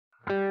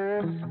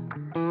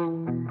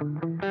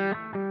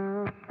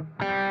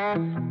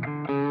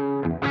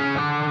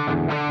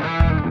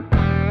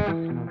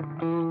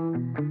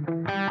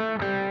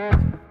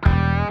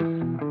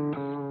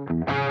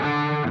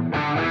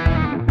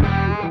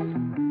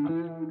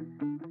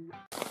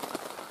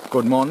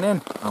Good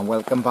morning and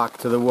welcome back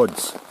to the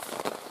woods.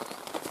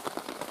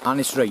 And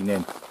it's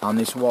raining, and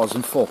this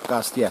wasn't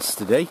forecast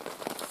yesterday,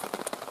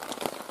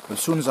 but as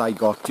soon as I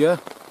got here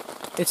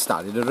it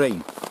started to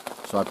rain,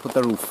 so I put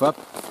the roof up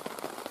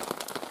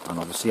and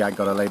obviously I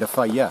got to light a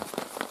fire.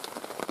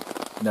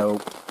 Now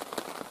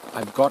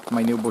I've got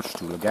my new bush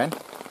tool again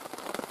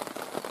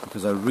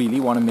because I really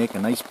want to make a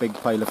nice big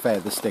pile of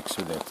feather sticks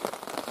with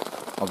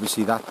it.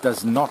 Obviously that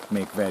does not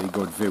make very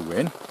good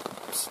viewing,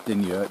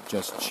 sitting here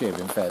just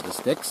shaving feather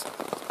sticks,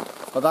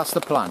 but that's the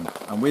plan.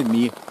 And with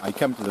me, I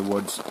come to the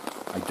woods,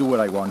 I do what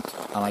I want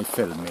and I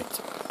film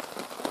it.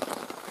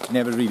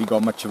 Never really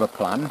got much of a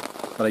plan,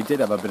 but I did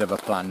have a bit of a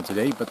plan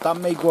today, but that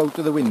may go out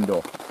of the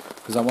window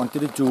because I wanted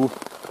to do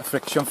a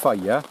friction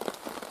fire,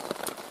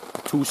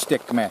 a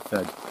 2-stick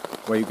method,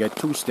 where you get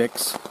 2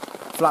 sticks,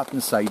 flatten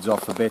the sides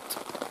off a bit,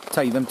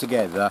 tie them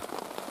together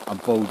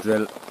and bow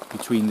drill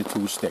between the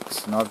 2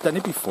 sticks. Now I've done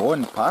it before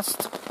in the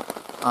past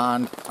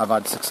and I've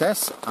had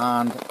success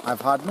and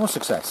I've had no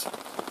success.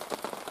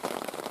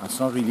 It's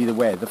not really the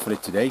weather for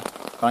it today,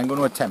 but I'm going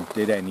to attempt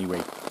it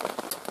anyway.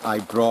 I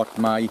brought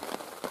my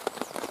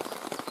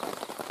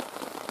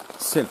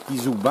silky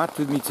Zubat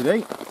with me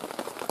today.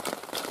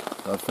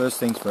 So first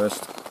things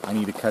first, I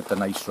need to cut a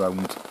nice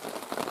round,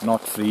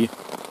 not free,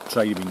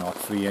 try to be not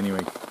free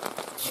anyway.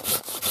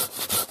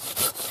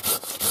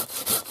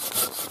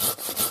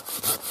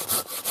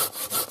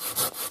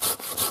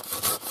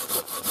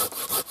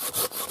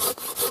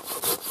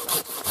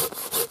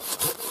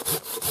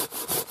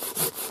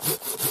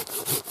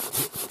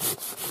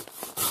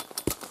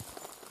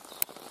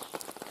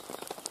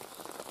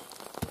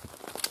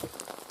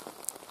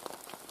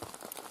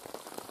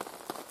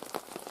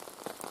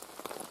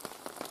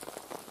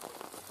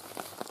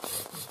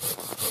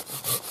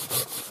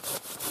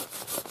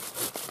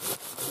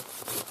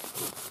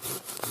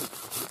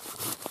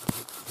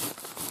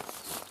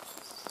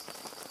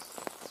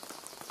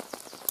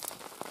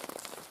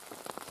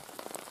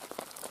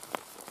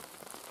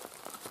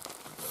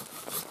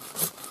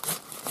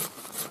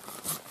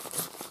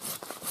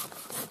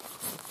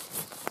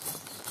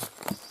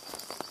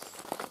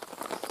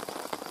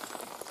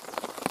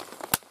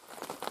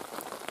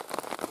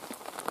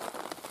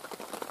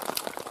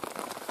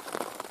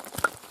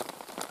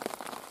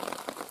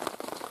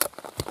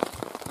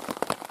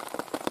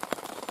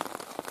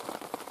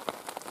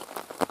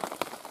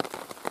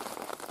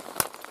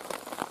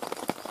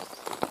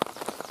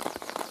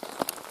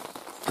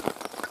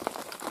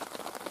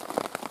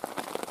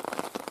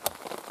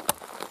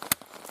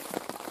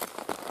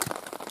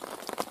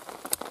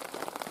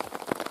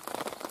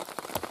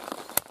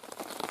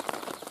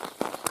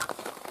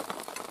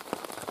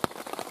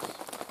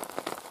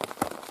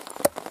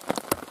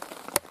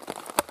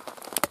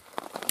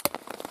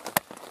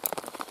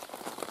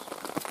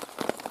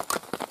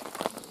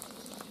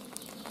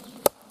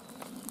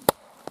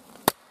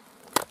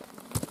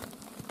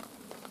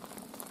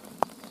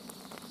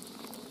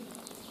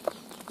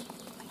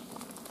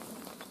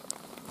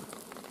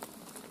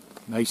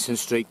 Nice and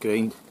straight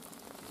grained.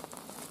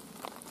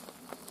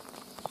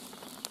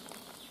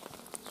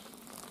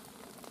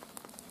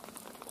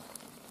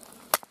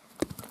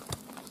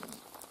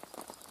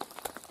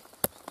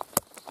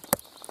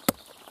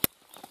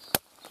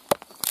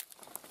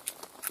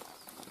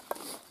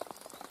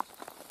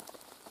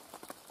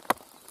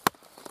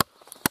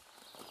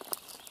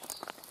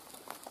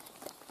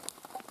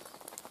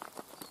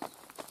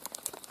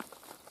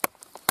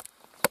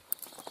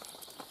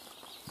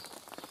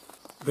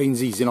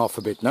 Rain's easing off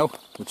a bit now,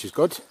 which is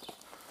good,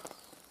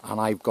 and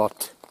I've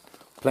got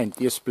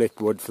plenty of split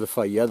wood for the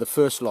fire. The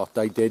first lot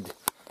I did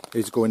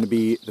is going to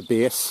be the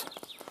base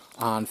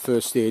and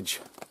first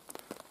stage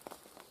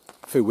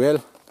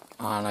fuel,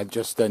 and I've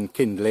just done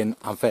kindling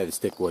and feather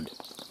stick wood.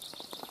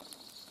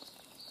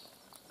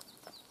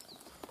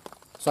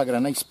 So I got a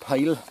nice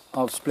pile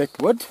of split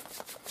wood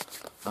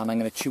and I'm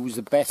going to choose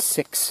the best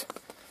 6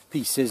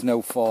 pieces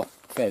now for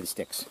feather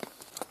sticks.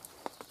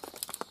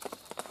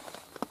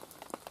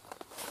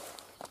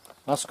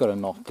 That's got a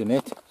knot in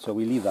it, so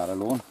we leave that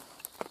alone.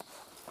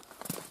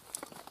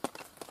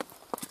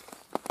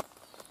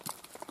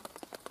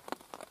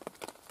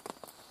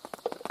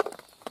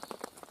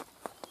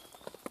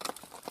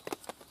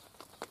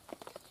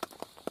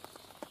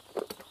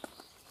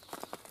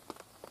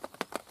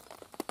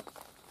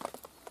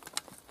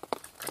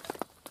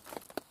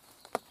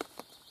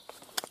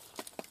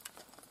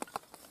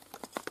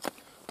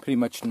 Pretty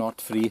much knot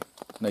free,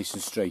 nice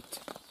and straight.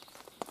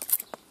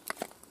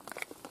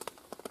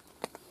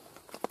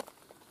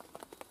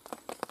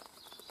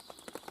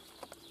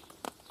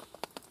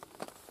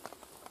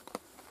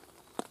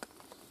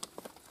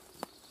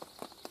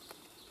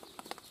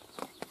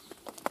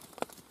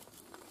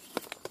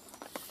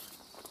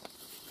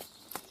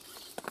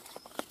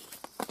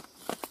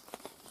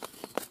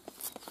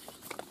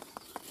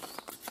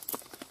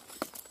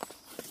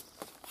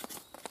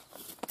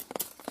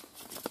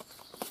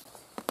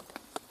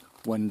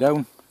 One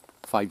down,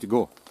 5 to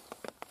go.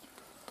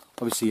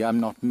 Obviously I'm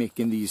not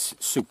making these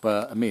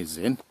super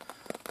amazing,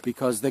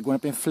 because they're going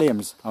up in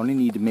flames. I only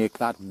need to make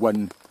that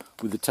one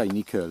with the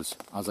tiny curls,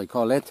 as I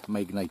call it,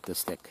 my igniter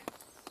stick.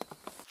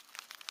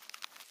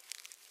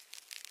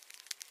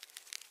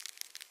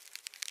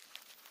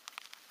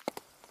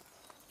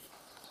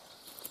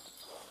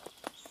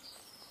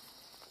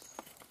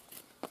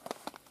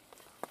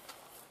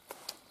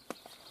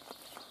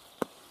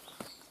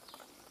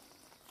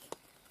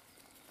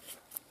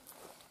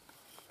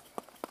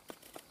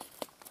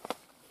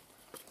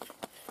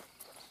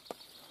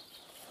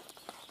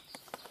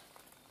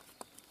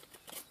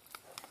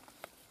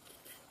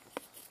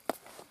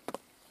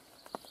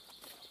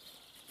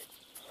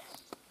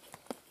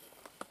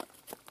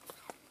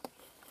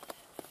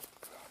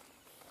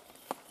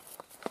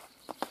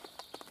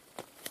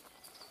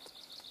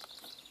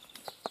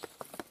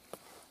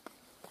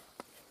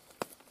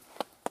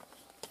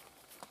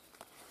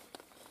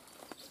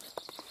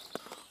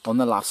 On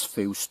the last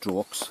few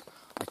strokes,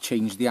 I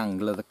changed the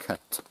angle of the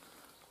cut.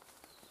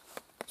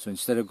 So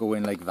instead of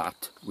going like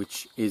that,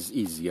 which is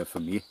easier for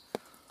me,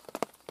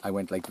 I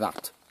went like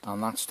that.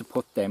 And that's to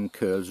put them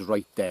curls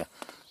right there,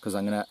 because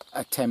I'm going to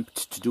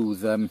attempt to do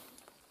them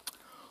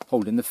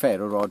holding the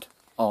ferro rod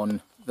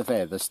on the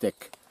feather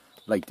stick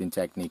lighting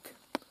technique,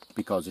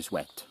 because it's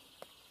wet.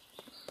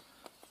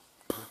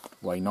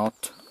 Why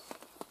not?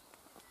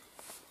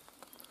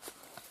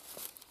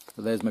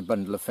 So there's my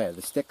bundle of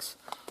feather sticks.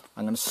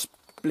 I'm going to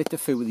split a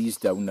few of these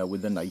down now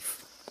with a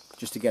knife,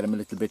 just to get them a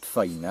little bit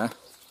finer,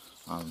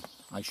 and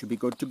I should be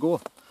good to go.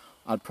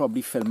 I'll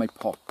probably fill my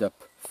pot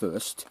up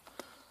first,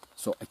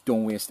 so I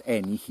don't waste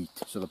any heat.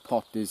 So the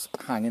pot is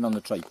hanging on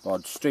the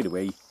tripod straight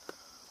away,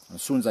 and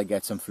as soon as I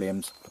get some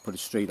flames, I put it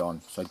straight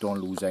on, so I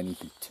don't lose any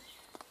heat.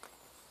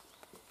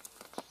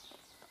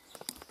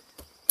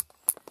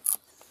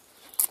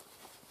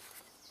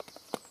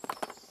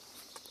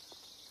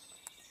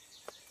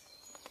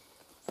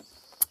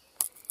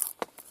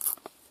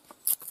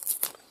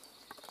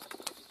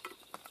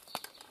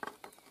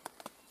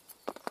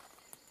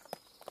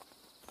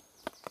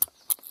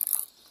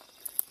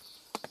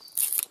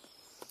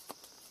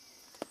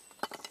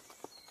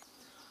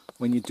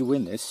 When you're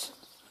doing this,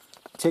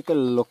 take a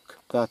look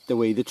at the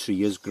way the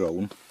tree has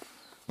grown.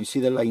 You see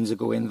the lines are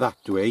going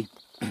that way.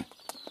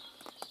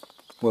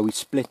 Where we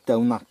split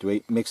down that way,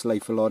 it makes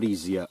life a lot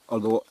easier.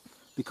 Although,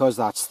 because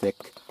that's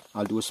thick,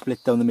 I'll do a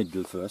split down the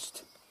middle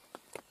first.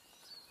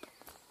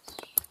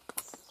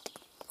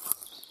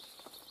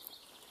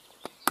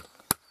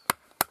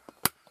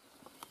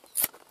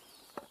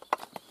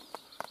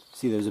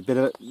 See, there's a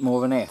bit more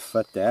of an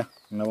effort there.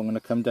 Now I'm going to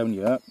come down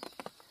here.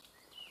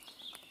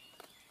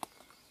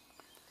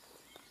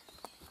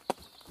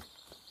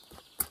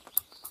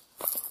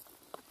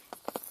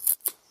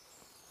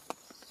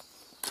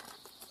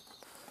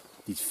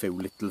 These few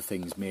little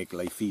things make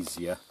life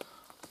easier,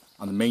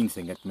 and the main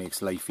thing that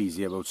makes life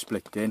easier about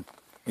splitting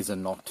is a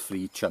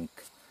knot-free chunk.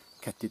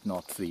 Kept it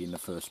knot-free in the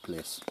first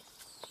place.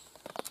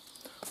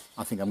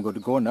 I think I'm going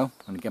to go now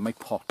and get my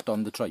pot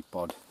on the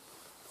tripod.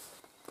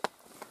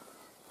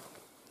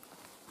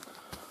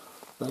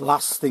 The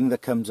last thing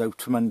that comes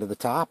out from under the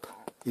tap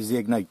is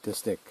the igniter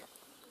stick.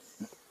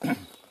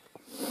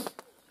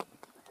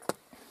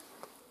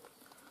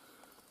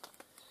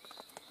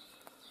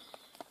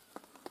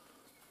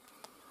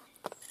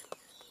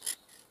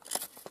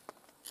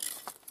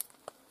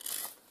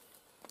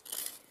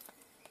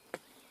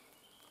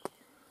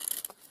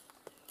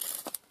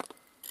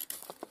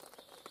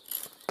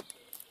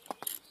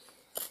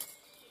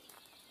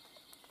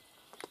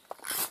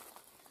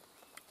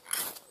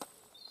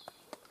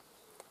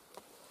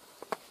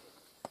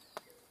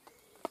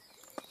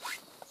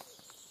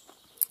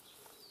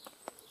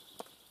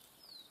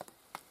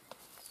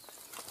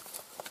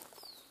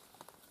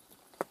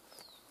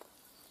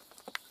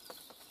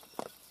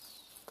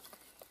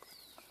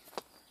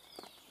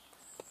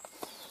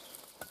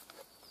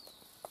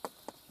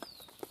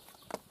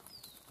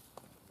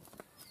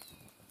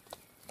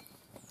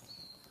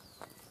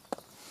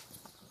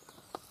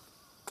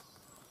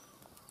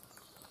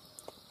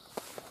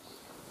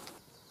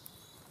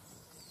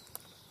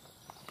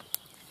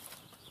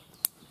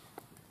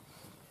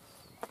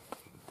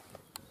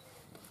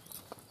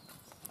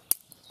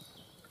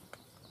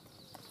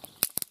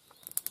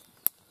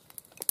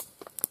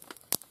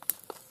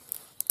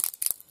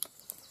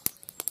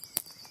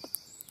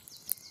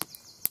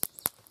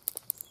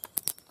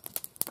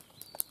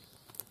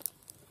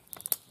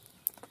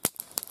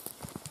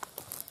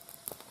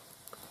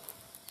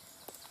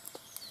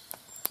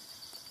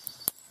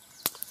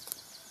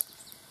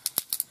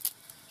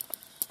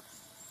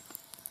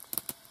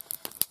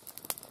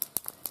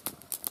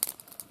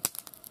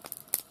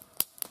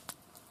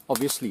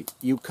 Obviously,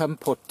 you can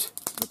put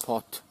the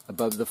pot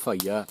above the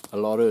fire a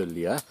lot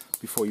earlier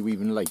before you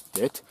even light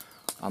it,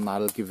 and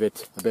that'll give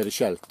it a bit of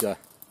shelter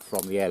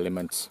from the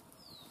elements.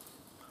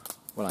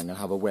 Well, I'm going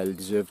to have a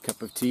well-deserved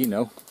cup of tea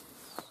now,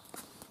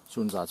 as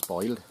soon as that's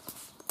boiled.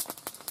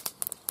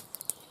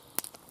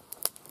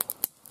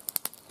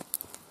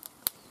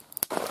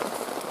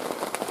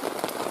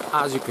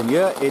 As you can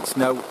hear, it's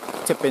now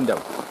tipping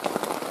down.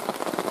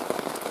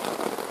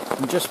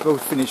 I'm just about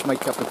to finish my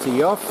cup of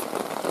tea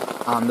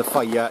off, and the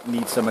fire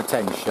needs some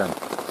attention.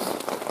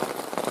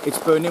 It's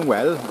burning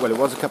well. Well, it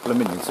was a couple of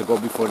minutes ago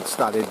before it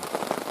started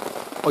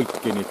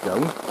oiking it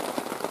down.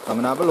 So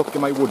I'm going to have a look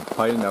in my wood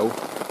pile now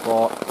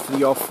for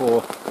 3 or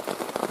 4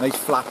 nice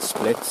flat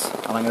splits,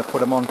 and I'm going to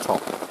put them on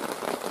top.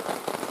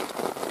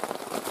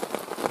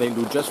 They'll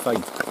do just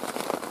fine.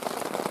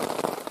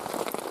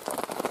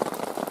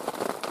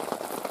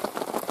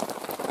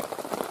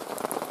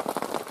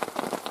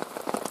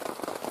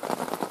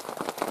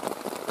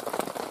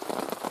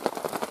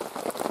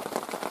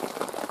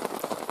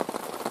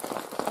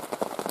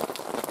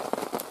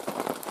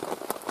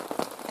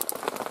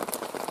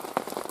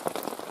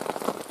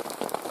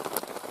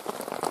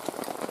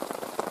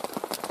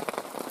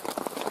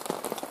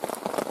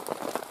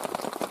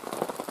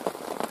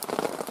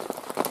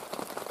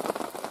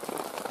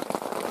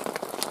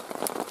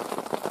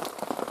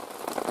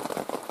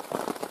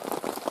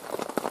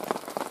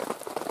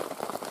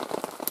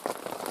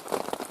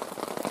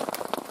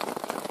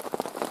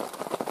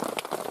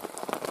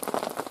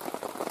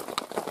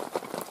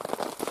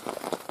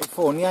 If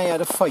only I had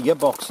a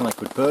firebox and I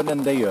could burn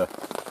under here.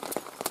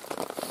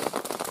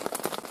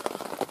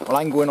 Well,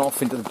 I'm going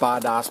off into the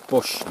badass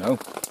bush now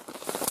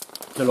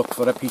to look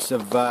for a piece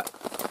of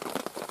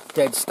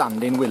dead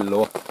standing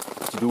willow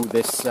to do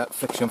this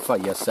friction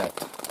fire set.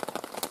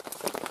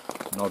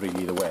 Not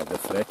really the weather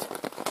for it.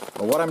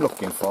 But what I'm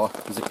looking for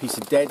is a piece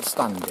of dead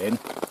standing,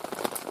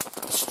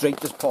 as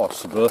straight as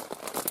possible,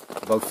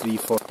 about 3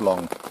 foot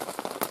long.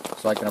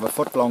 So I can have a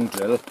foot long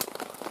drill,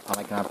 and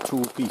I can have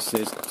 2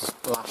 pieces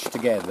lashed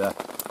together,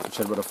 which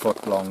are about a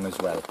foot long as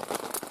well.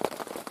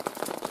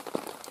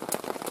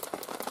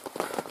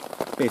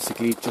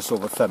 Basically just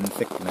over thumb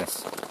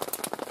thickness.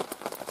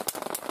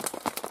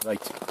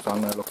 Right, so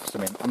I'm going to look for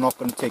some in. I'm not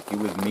going to take you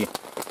with me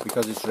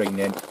because it's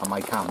raining and my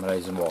camera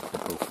isn't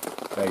waterproof.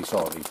 Very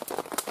sorry.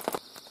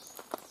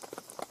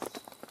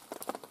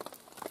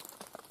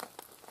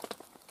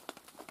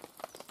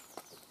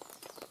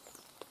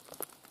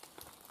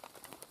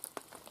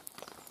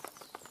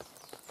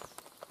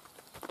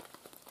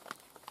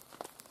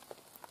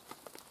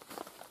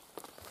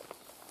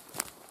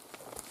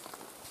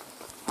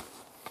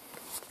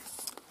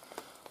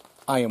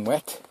 I am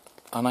wet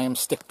and I am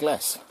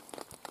stickless.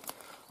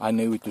 I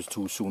knew it was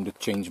too soon to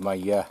change my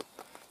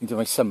into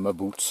my summer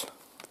boots.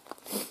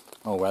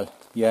 Oh well,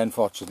 yeah,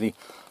 unfortunately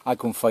I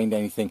couldn't find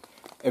anything.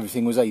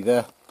 Everything was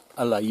either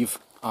alive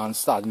and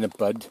starting to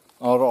bud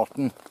or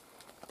rotten.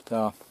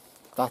 So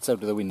that's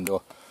out of the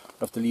window. I'll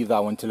have to leave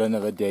that one till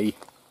another day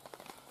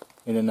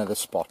in another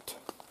spot.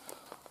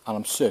 And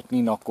I'm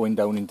certainly not going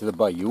down into the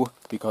bayou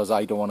because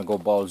I don't want to go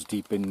balls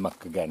deep in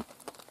muck again.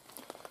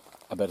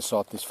 I better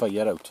sort this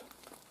fire out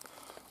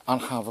and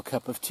have a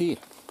cup of tea.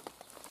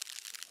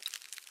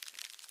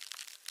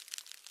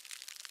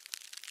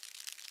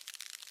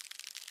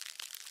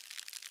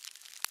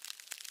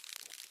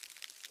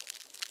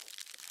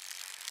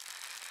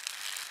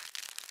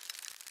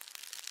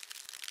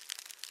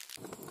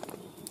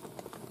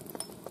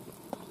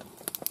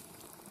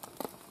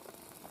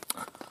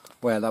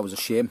 Well, that was a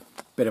shame.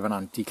 Bit of an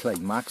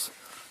anti-climax. I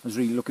was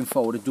really looking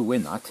forward to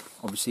doing that.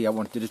 Obviously I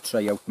wanted to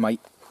try out my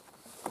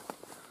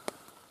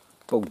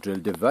bow drill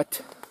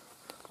divot.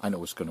 I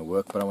know it's going to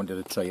work, but I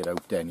wanted to try it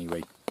out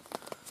anyway.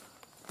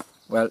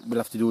 Well, we'll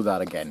have to do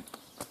that again.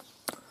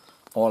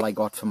 All I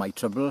got for my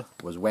trouble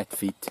was wet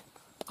feet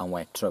and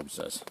wet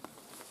trousers.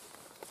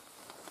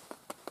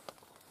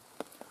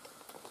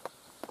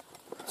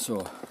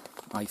 So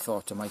I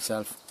thought to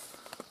myself,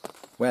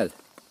 well,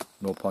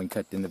 no point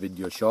cutting the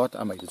video short,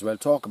 I might as well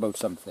talk about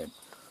something.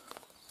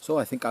 So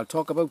I think I'll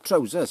talk about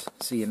trousers,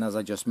 seeing as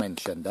I just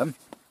mentioned them.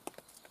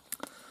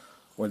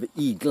 Well, the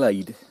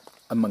eagle-eyed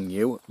among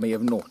you may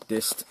have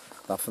noticed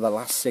that for the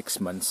last 6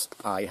 months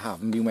I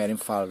haven't been wearing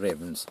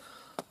Fjällrävens.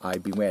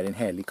 I've been wearing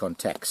Helicon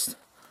Text.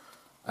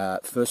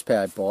 First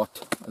pair I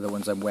bought are the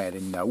ones I'm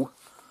wearing now,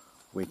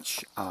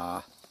 which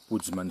are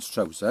Woodsman's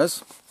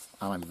trousers,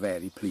 and I'm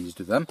very pleased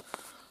with them.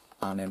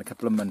 And then a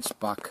couple of months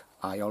back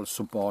I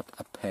also bought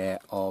a pair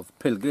of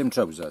Pilgrim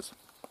trousers,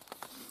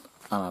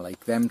 and I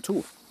like them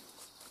too.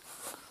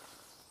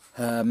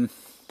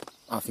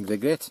 I think they're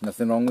great,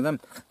 nothing wrong with them.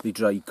 They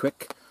dry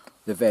quick.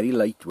 They're very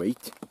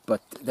lightweight,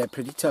 but they're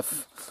pretty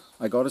tough.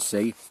 I gotta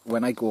say,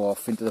 when I go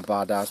off into the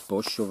badass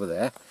bush over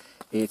there,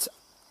 it's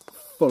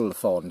full of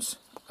thorns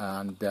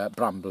and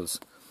brambles,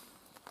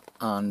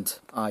 and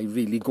I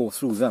really go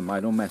through them. I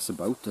don't mess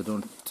about. I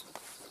don't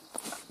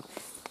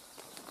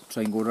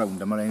try and go around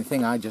them or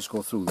anything. I just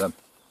go through them,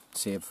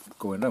 save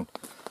going around.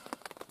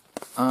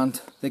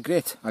 And they're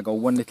great. I got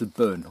one little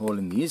burn hole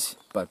in these,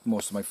 but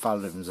most of my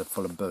Fjällrävens are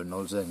full of burn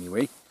holes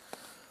anyway.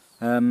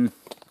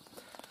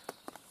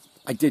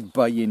 I did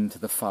buy into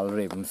the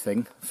Fjällräven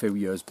thing a few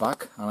years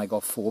back, and I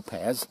got 4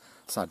 pairs.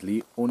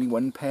 Sadly, only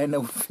 1 pair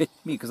now fit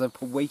me because I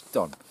put weight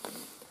on.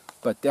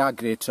 But they are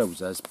great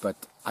trousers,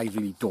 but I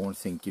really don't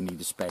think you need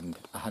to spend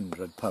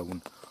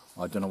 £100.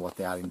 I don't know what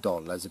they are in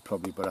dollars. They're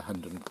probably about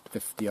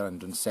 $150 or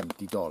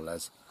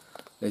 $170.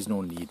 There's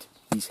no need.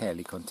 These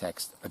Helicon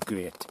Text are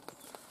great.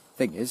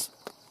 Thing is,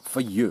 for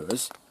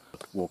years,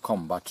 wore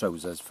combat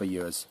trousers for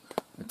years,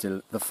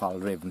 until the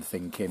Fjällräven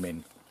thing came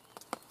in.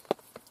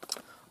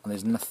 And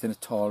there's nothing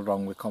at all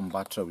wrong with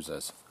combat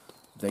trousers.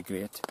 They're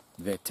great,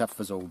 they're tough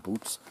as old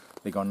boots,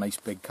 they got nice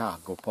big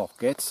cargo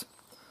pockets.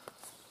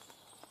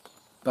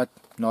 But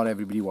not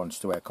everybody wants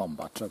to wear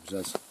combat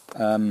trousers.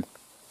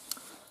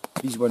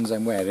 These ones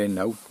I'm wearing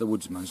now, the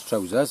woodsman's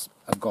trousers,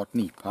 have got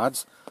knee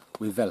pads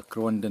with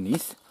velcro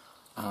underneath,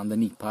 and the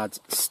knee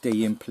pads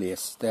stay in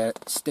place. They're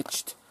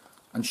stitched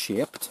and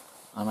shaped,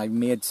 and I've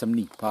made some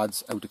knee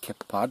pads out of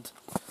kip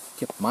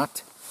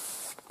mat,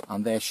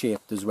 and they're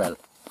shaped as well,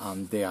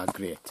 and they are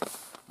great.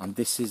 And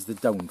this is the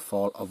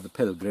downfall of the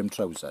pilgrim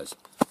trousers.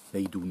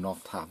 They do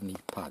not have knee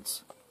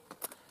pads.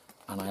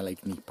 And I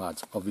like knee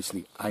pads.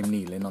 Obviously, I'm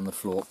kneeling on the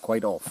floor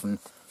quite often,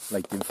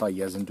 lighting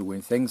fires and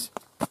doing things.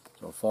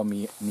 So for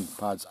me, knee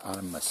pads are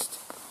a must.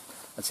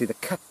 I'd say the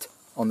cut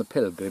on the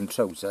pilgrim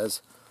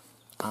trousers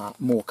are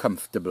more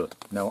comfortable.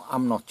 Now,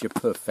 I'm not your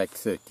perfect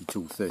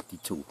 32.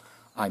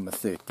 I'm a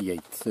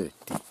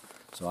 38-30.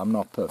 So I'm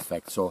not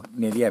perfect. So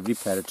nearly every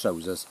pair of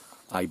trousers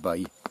I buy,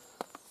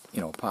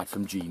 you know, apart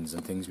from jeans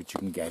and things which you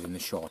can get in a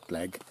short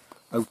leg,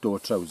 outdoor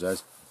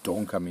trousers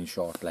don't come in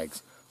short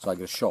legs. So I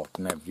got to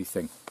shorten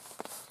everything.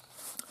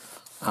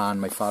 And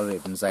my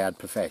Fjällrävens I had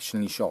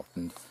professionally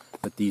shortened,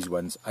 but these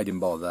ones I didn't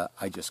bother.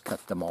 I just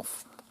cut them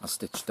off. I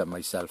stitched them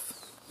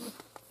myself.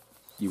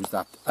 Use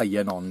that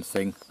iron-on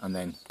thing and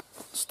then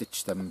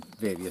stitch them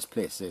various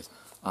places,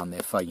 and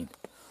they're fine.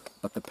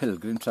 But the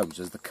pilgrim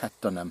trousers, the cut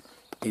on them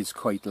is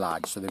quite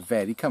large, so they're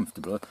very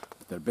comfortable,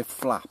 but they're a bit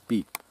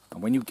flappy.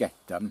 And when you get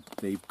them,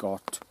 they've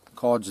got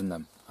cords in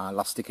them,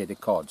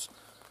 elasticated cords.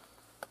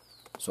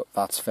 So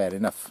that's fair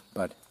enough,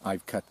 but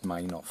I've cut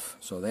mine off.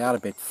 So they are a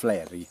bit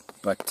flary,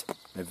 but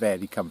they're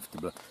very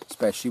comfortable,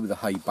 especially with the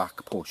high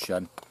back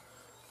portion.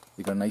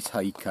 They've got a nice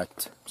high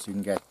cut, so you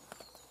can get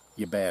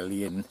your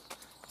belly in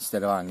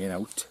instead of hanging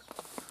out.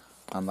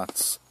 And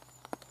that's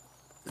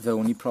the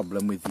only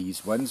problem with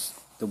these ones.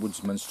 The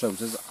woodsman's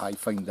trousers, I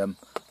find them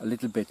a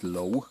little bit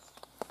low,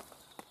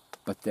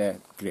 but they're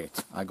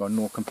great. I got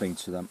no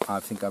complaints with them. I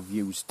think I've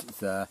used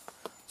the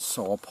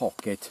saw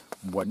pocket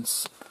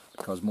once,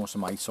 because most of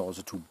my saws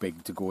are too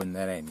big to go in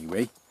there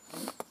anyway.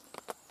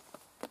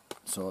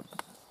 So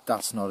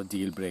that's not a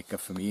deal breaker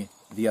for me.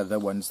 The other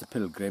ones, the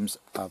pilgrims,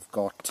 have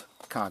got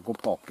cargo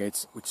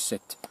pockets which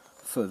sit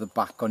further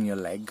back on your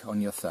leg,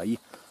 on your thigh,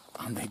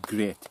 and they're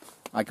great.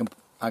 I can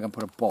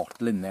put a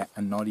bottle in there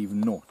and not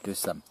even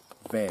notice them.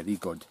 Very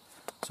good.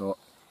 So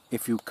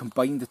if you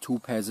combine the two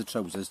pairs of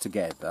trousers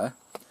together,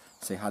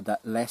 say had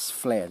that less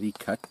flary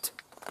cut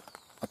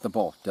at the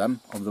bottom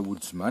of the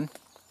woodsman,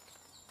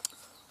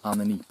 and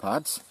the knee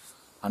pads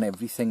and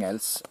everything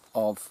else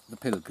of the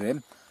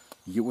pilgrim,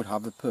 you would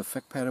have the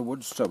perfect pair of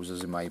woods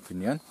trousers in my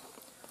opinion.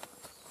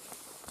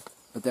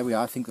 But there we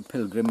are. I think the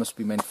pilgrim must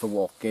be meant for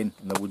walking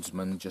and the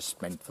woodsman just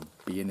meant for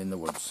being in the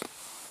woods.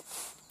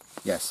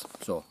 Yes,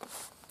 so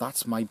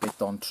that's my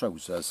bit on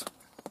trousers.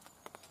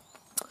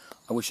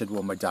 I wish I'd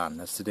worn my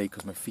darners today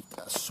because my feet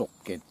are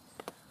soaking.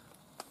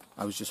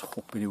 I was just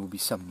hoping it would be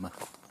summer.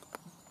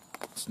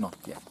 It's not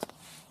yet.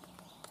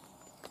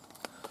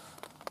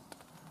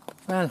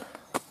 Well,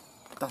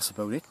 that's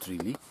about it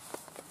really.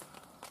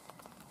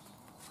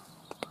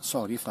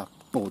 Sorry if that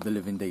bored the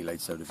living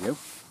daylights out of you,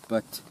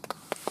 but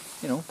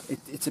you know,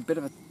 it's a bit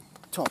of a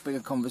topic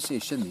of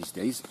conversation these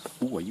days.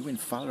 Oh, are you in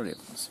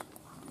Fjällrävens?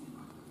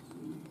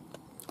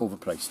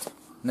 Overpriced.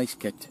 Nice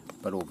kit,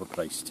 but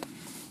overpriced.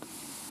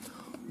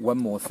 One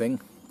more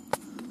thing.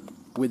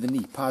 With the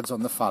knee pads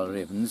on the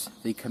Fjällrävens,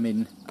 they come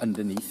in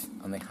underneath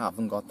and they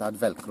haven't got that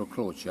velcro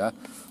closure.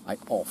 I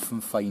often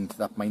find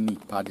that my knee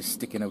pad is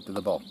sticking out of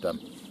the bottom,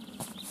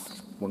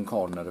 one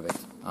corner of it,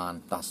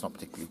 and that's not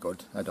particularly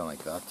good. I don't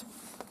like that.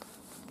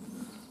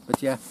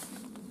 But yeah,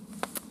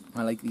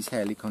 I like these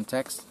hairly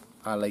contacts.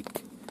 I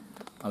like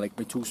my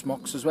two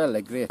smocks as well.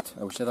 They're great.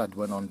 I wish I'd had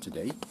one on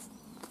today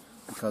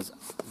because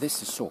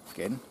this is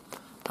soaking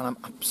and I'm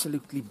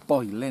absolutely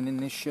boiling in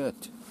this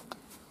shirt.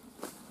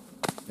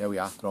 There we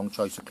are, wrong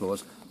choice of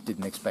clothes.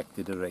 Didn't expect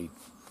it to rain.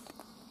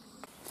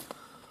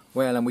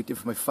 Well, I'm waiting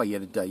for my fire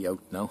to die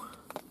out now.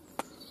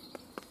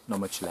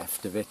 Not much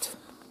left of it.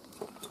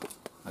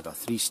 I got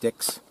 3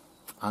 sticks.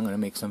 I'm going to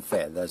make some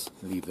feathers,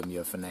 leave them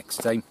here for next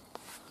time.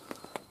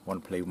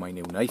 Want to play with my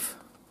new knife.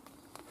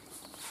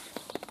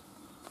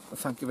 Well,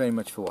 thank you very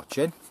much for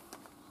watching.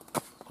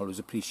 Always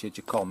appreciate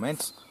your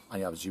comments,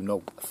 and as you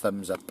know, a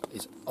thumbs up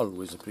is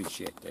always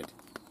appreciated.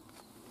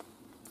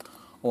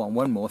 Oh, and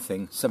one more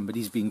thing,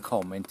 somebody's been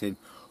commenting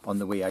on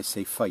the way I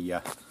say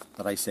fire,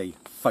 that I say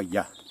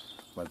fire.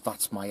 Well,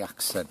 that's my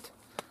accent.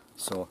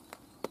 So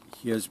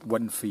here's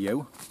one for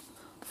you.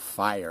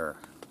 Fire.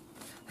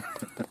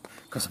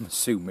 Because I'm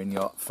assuming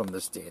you're from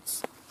the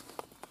States.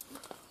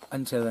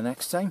 Until the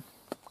next time,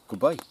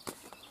 goodbye.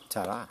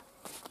 Ta-ra.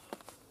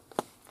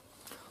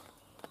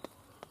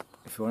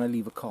 If you want to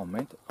leave a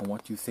comment on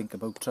what you think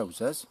about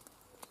trousers,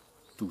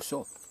 do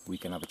so. We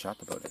can have a chat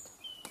about it.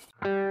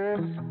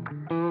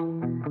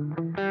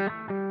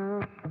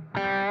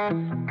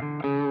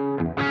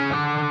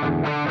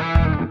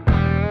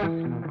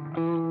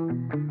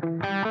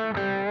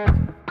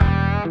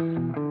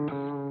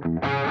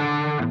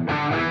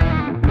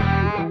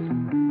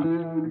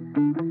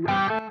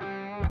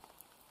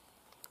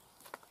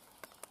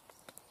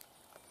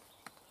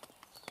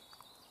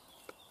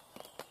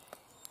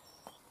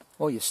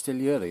 Oh, you're still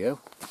here, are you?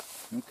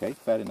 Okay,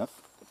 fair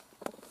enough.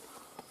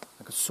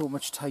 I've got so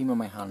much time on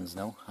my hands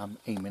now. I'm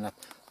aiming at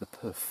the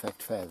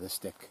perfect feather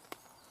stick.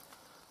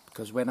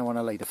 Because when I want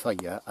to light a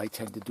fire, I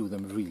tend to do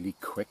them really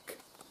quick.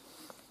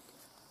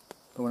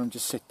 But when I'm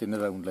just sitting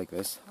around like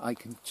this, I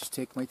can just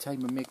take my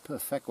time and make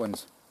perfect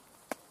ones.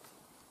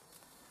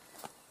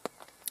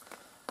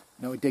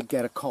 Now, I did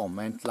get a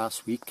comment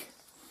last week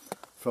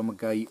from a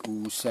guy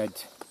who said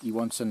he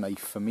wants a knife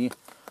for me,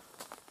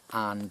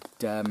 and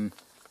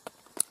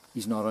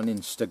he's not on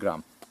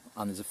Instagram,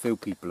 and there's a few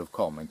people who've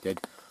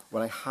commented.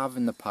 Well, I have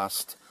in the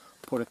past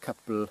put a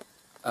couple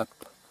up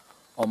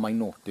on my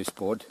notice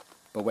board,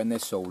 but when they're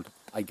sold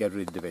I get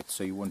rid of it,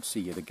 so you won't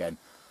see it again.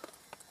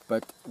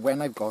 But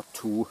when I've got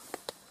two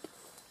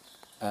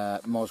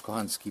Mors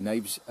Kochanski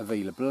knives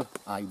available,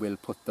 I will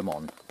put them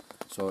on,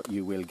 so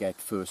you will get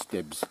first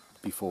dibs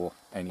before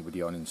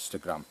anybody on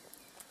Instagram.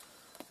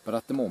 But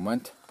at the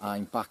moment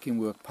I'm back in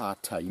work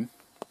part-time,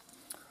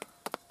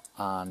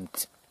 and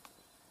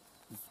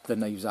the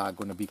knives are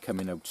going to be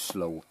coming out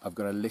slow. I've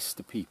got a list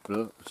of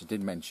people, which I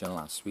did mention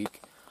last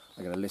week.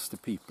 I've got a list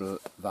of people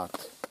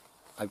that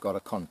I've got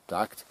to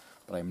contact,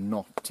 but I'm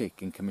not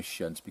taking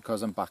commissions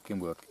because I'm back in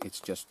work.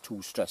 It's just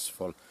too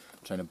stressful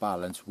trying to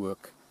balance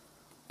work,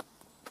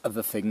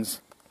 other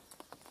things,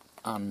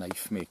 and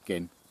knife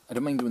making. I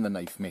don't mind doing the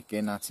knife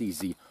making, that's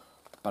easy,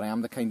 but I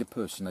am the kind of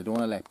person, I don't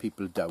want to let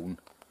people down,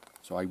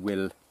 so I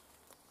will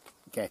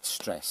get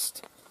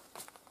stressed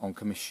on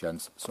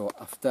commissions. So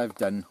after I've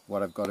done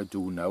what I've got to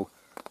do now,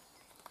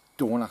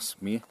 don't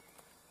ask me,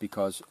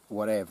 because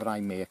whatever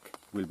I make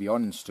will be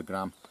on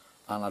Instagram,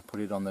 and I'll put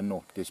it on the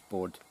notice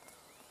board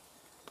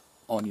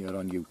on here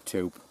on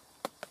YouTube,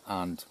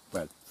 and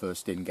well,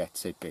 first in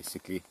gets it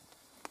basically.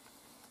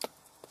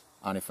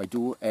 And if I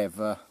do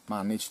ever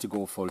manage to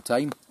go full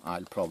time,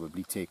 I'll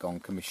probably take on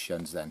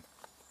commissions then.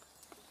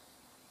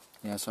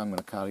 Yeah, so I'm going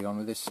to carry on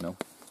with this now.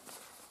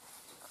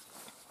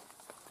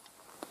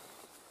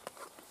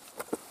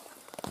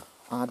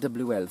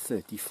 RWL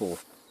 34.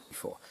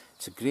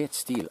 It's a great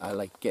steel, I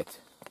like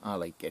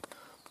it.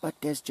 But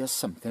there's just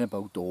something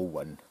about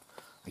 01.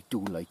 I do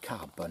like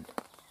carbon.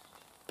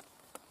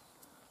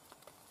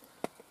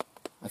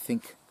 I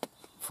think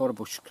for a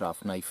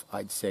bushcraft knife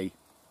I'd say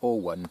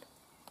 01,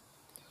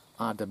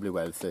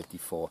 RWL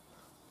 34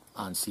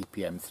 and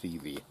CPM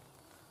 3V.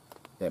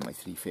 They're my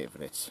three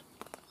favourites.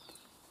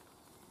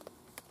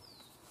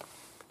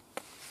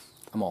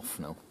 I'm off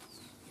now.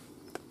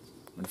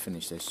 I'm going to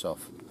finish this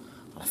off.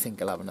 And I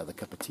think I'll have another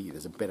cup of tea.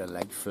 There's a bit of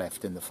life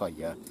left in the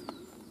fire,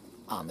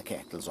 and the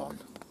kettle's on.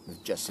 There's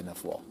just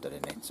enough water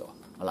in it, so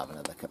I'll have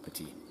another cup of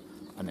tea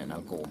and then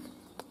I'll go home.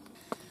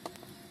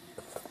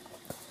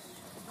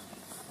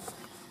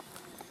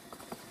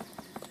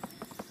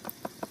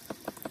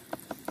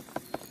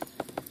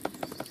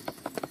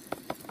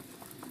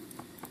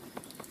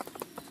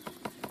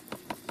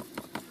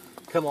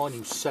 Come on,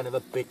 you son of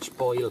a bitch,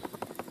 Boyle.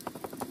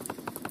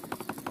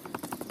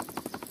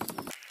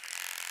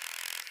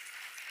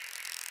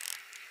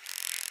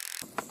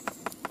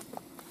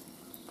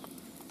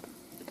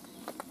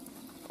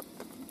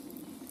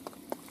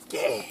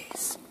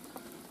 Yes!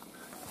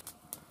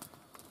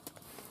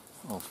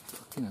 Oh,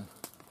 fucking hell.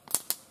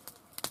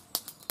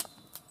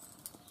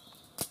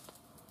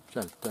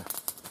 Shelter.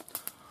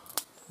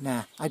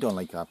 Nah, I don't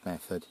like that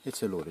method.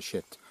 It's a load of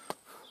shit.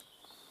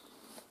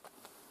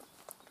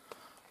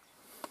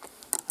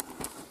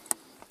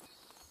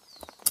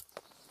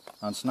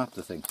 And snap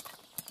the thing.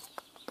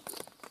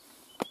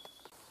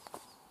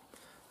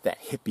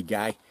 That hippie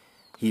guy,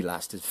 he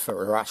lasted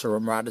for a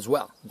Rasseram as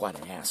well.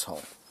 What an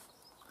asshole.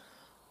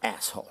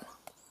 Asshole.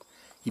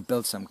 He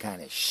built some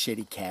kind of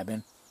shitty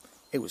cabin.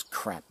 It was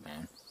crap,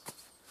 man.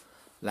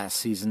 Last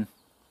season,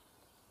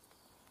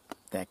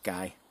 that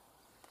guy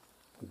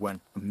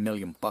won $1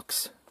 million.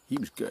 He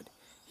was good.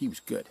 He was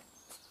good.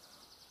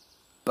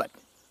 But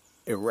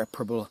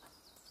irreparable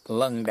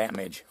lung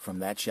damage from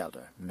that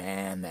shelter.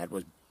 Man, that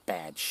was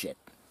bad shit.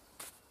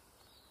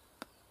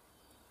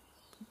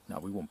 No,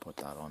 we won't put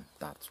that on.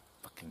 That's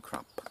fucking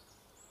crap.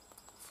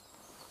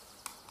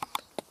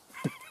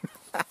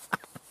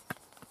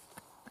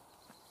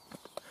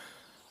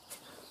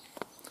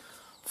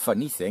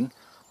 Funny thing,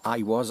 I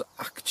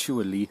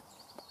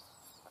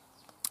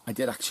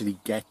did actually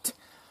get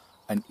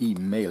an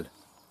email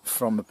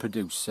from a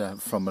producer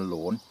from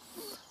Malone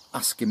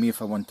asking me if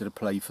I wanted to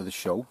play for the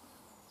show.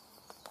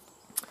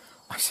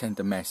 I sent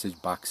a message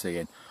back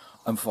saying,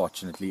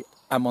 unfortunately,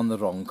 I'm on the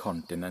wrong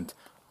continent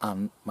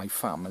and my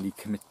family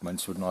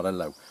commitments would not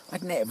allow.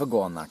 I'd never go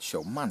on that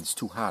show. Man, it's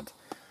too hard.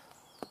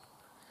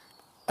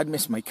 I'd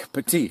miss my cup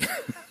of tea.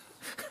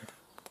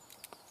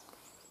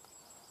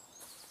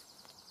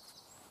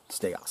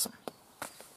 Stay awesome.